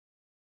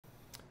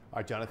All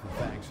right, Jonathan,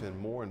 thanks. And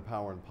more in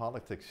Power and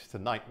Politics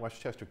tonight.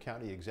 Westchester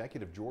County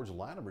Executive George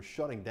Latimer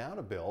shutting down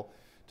a bill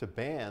to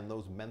ban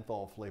those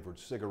menthol-flavored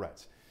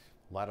cigarettes.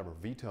 Latimer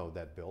vetoed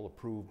that bill,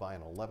 approved by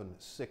an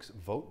 11-6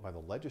 vote by the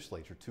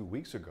legislature 2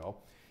 weeks ago.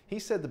 He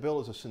said the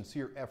bill is a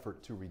sincere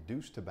effort to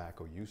reduce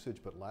tobacco usage,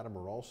 but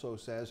Latimer also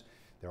says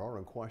there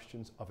are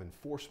questions of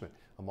enforcement,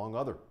 among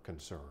other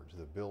concerns.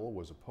 The bill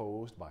was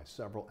opposed by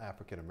several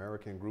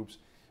African-American groups,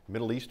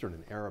 Middle Eastern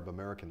and Arab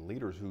American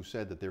leaders who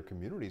said that their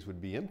communities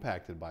would be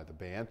impacted by the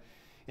ban.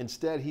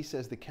 Instead, he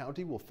says the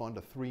county will fund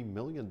a $3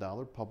 million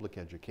public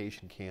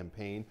education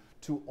campaign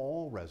to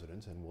all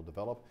residents and will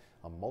develop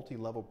a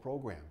multi-level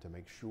program to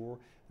make sure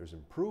there's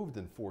improved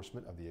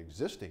enforcement of the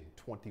existing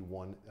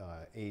 21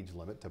 age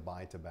limit to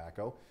buy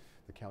tobacco.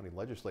 The county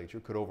legislature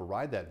could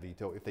override that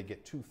veto if they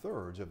get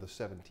 2/3 of the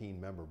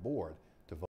 17-member board.